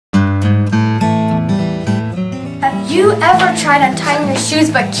You ever tried untying your shoes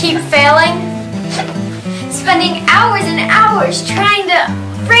but keep failing? Spending hours and hours trying to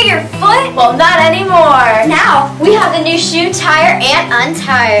free your foot? Well, not anymore. Now, we have the new Shoe Tire and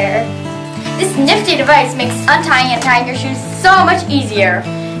Untire. This nifty device makes untying and tying your shoes so much easier.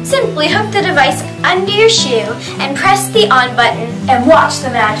 Simply hook the device under your shoe and press the on button and watch the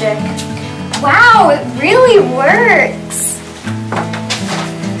magic. Wow, it really works.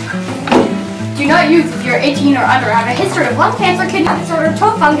 Do not use if you're 18 or under, have a history of lung cancer, kidney disorder,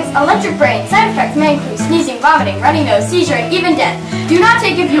 toe fungus, electric brain. Side effects may include sneezing, vomiting, runny nose, seizure, and even death. Do not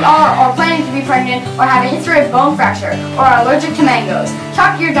take if you are or planning to be pregnant or have a history of bone fracture or are allergic to mangoes.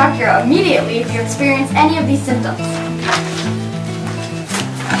 Talk to your doctor immediately if you experience any of these symptoms.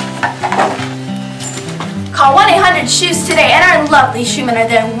 Call 1-800-SHOES today and our lovely shoemen are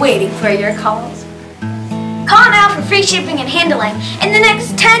there waiting for your calls. Call now for free shipping and handling in the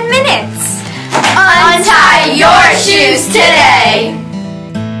next 10 minutes.